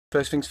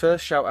First things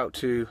first, shout out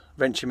to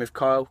Wrenching with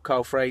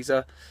Kyle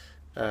Fraser.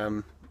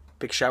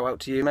 Big shout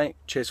out to you, mate.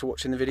 Cheers for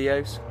watching the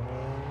videos.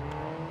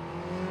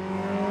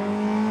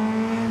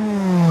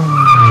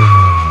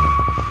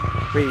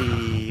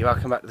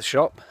 Welcome back to the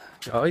shop,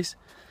 guys.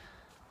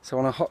 So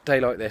on a hot day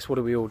like this, what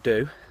do we all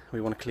do?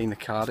 We want to clean the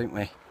car, don't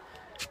we?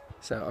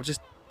 So I've just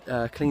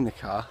cleaned the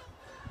car.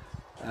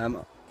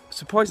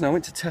 Surprisingly, I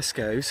went to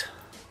Tesco's.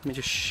 Let me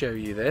just show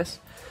you this.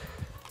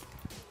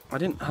 I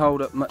didn't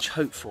hold up much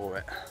hope for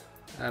it.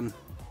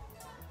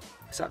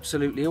 It's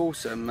absolutely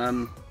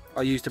awesome.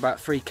 I used about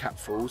 3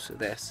 capfuls of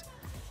this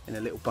in a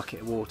little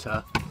bucket of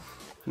water,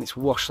 and it's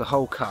washed the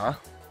whole car.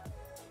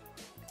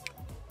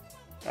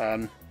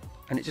 And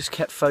it just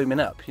kept foaming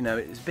up. You know,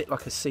 it was a bit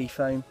like a sea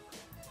foam.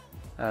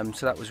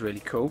 So that was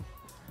really cool.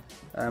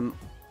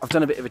 I've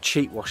done a bit of a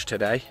cheat wash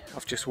today.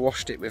 I've just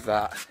washed it with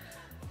that,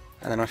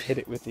 and then I've hit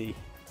it with the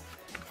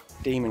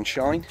Demon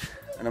Shine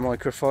and a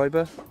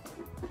microfiber.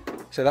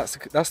 So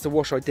that's the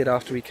wash I did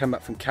after we came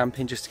back from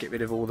camping, just to get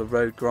rid of all the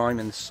road grime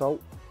and the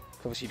salt.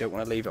 Obviously you don't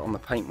want to leave it on the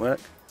paintwork.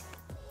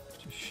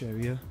 Just show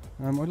you.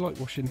 I like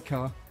washing the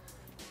car,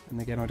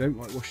 and again I don't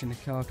like washing the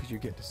car because you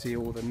get to see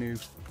all the new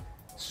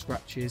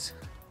scratches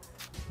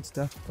and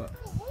stuff, but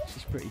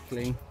she's pretty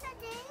clean.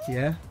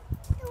 Yeah?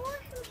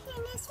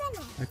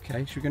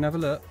 Okay, should we go and have a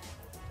look?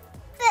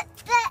 But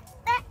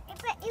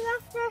you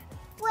have to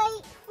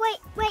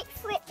wait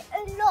for it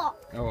a lot.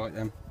 Alright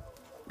then.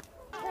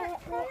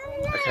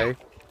 Okay.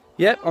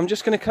 Yep, I'm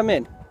just going to come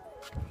in.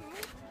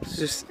 It's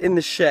just in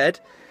the shed.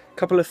 A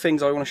couple of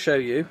things I want to show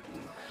you.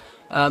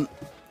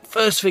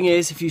 First thing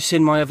is, if you've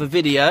seen my other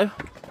video,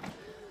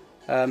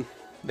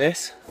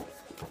 this,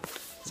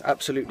 it's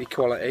absolutely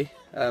quality.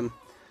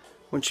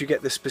 Once you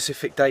get the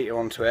specific data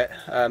onto it,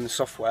 the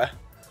software,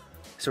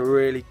 it's a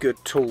really good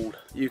tool.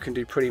 You can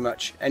do pretty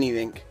much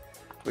anything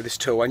with this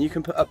tool, and you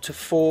can put up to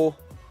four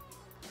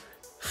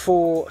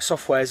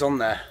softwares on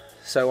there.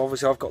 So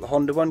obviously I've got the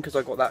Honda one because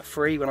I got that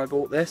free when I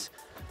bought this,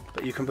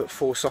 but you can put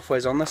 4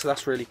 softwares on there, so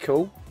that's really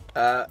cool.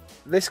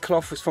 This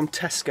cloth was from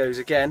Tesco's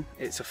again.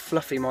 It's a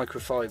fluffy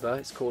microfiber.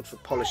 It's called for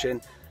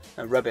polishing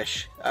and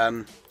rubbish.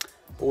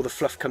 All the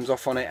fluff comes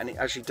off on it, and it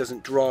actually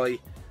doesn't dry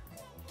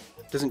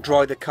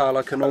the car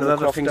like a normal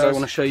cloth does. I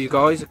want to show you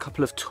guys a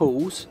couple of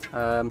tools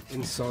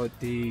inside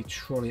the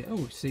trolley.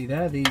 Oh, see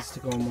there, these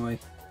to go on my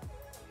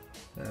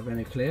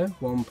Renault Clio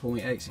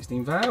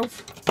 1.816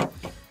 valve.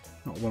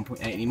 Not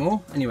 1.8 anymore.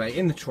 Anyway,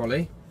 in the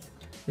trolley,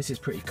 this is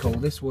pretty cool.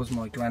 This was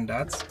my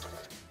granddad's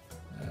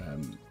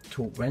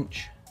torque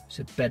wrench. It's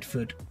a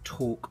Bedford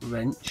torque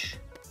wrench.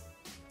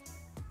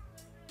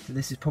 So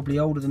this is probably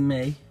older than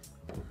me.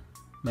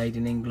 Made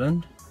in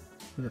England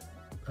with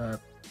a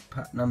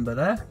pat number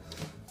there.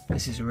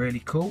 This is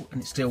really cool,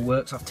 and it still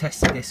works. I've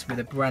tested this with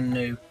a brand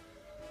new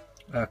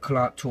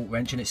Clark torque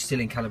wrench, and it's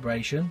still in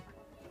calibration.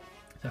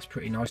 That's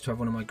pretty nice to have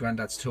one of my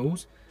granddad's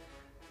tools.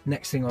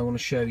 Next thing I want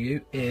to show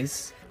you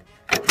is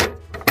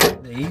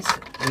these.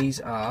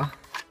 These are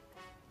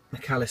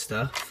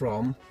McAllister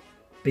from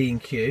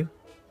B&Q.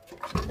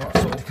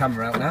 I'll sort the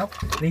camera out now.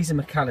 These are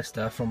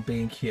McAllister from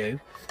B&Q.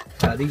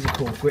 These are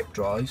called grip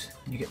drives.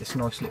 You get this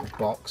nice little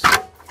box.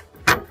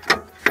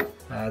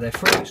 They're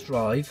 3x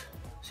drive,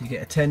 so you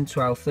get a 10,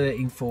 12,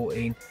 13,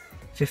 14,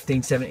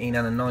 15, 17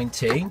 and a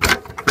 19.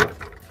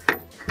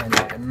 And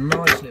a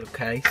nice little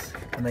case,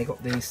 and they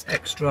got these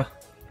extra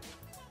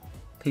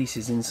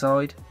pieces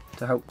inside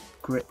to help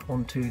grip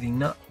onto the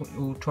nut what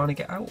you're trying to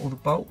get out, or the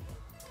bolt.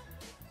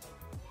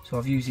 So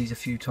I've used these a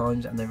few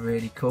times and they're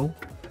really cool.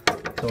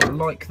 So I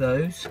like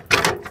those.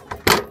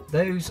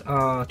 Those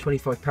are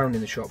 £25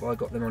 in the shop. I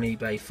got them on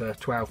eBay for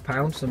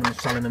 £12. Someone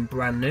was selling them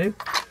brand new.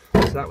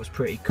 So that was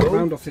pretty cool. To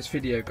round off this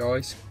video,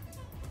 guys,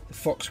 the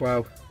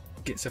Foxwell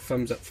gets a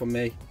thumbs up from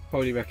me.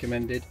 Highly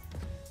recommended.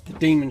 The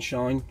Demon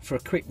Shine for a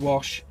quick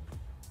wash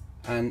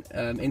and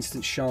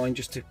instant shine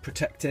just to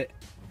protect it.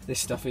 This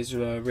stuff is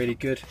really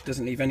good.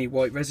 Doesn't leave any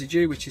white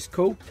residue, which is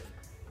cool.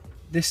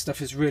 This stuff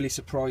has really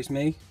surprised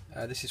me.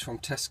 This is from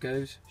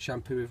Tesco's,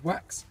 shampoo with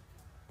wax.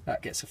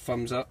 That gets a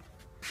thumbs up.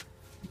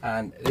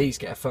 And these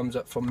get a thumbs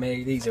up from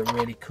me. These are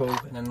really cool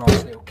in a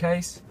nice little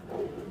case.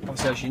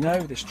 Obviously, as you know,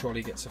 this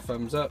trolley gets a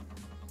thumbs up.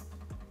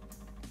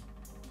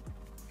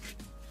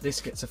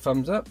 This gets a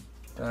thumbs up.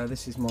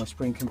 This is my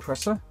spring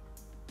compressor.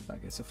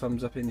 That gets a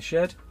thumbs up in the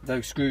shed.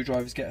 Those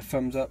screwdrivers get a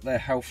thumbs up. They're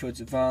Halfords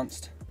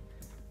Advanced.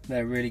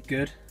 They're really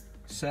good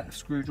set of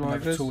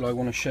screwdrivers. Another tool I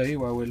want to show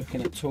you while we're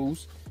looking at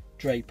tools,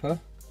 Draper,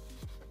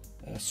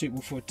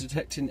 suitable for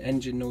detecting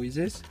engine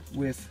noises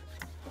with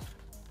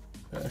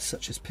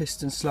such as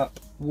piston slap,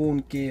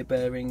 worn gear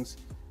bearings,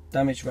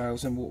 damaged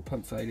valves and water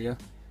pump failure.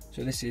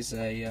 So this is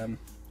a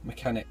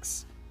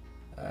mechanics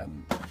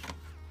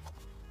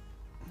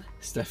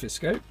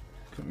stethoscope.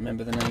 Couldn't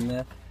remember the name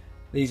there.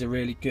 These are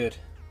really good,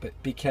 but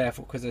be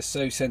careful because they're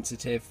so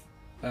sensitive.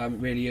 It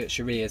really hurts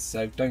your ears,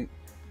 so don't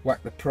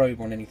whack the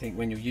probe on anything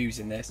when you're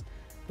using this.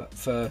 But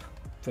for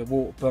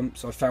water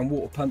pumps, I found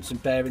water pumps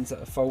and bearings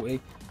that are faulty.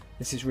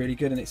 This is really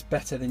good, and it's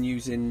better than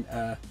using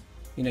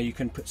you know, you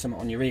can put something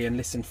on your ear and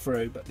listen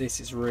through, but this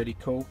is really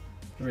cool.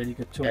 Really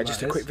good tool. Yeah,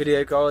 just a quick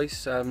video,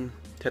 guys,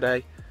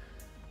 today.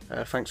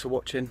 Thanks for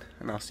watching,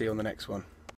 and I'll see you on the next one.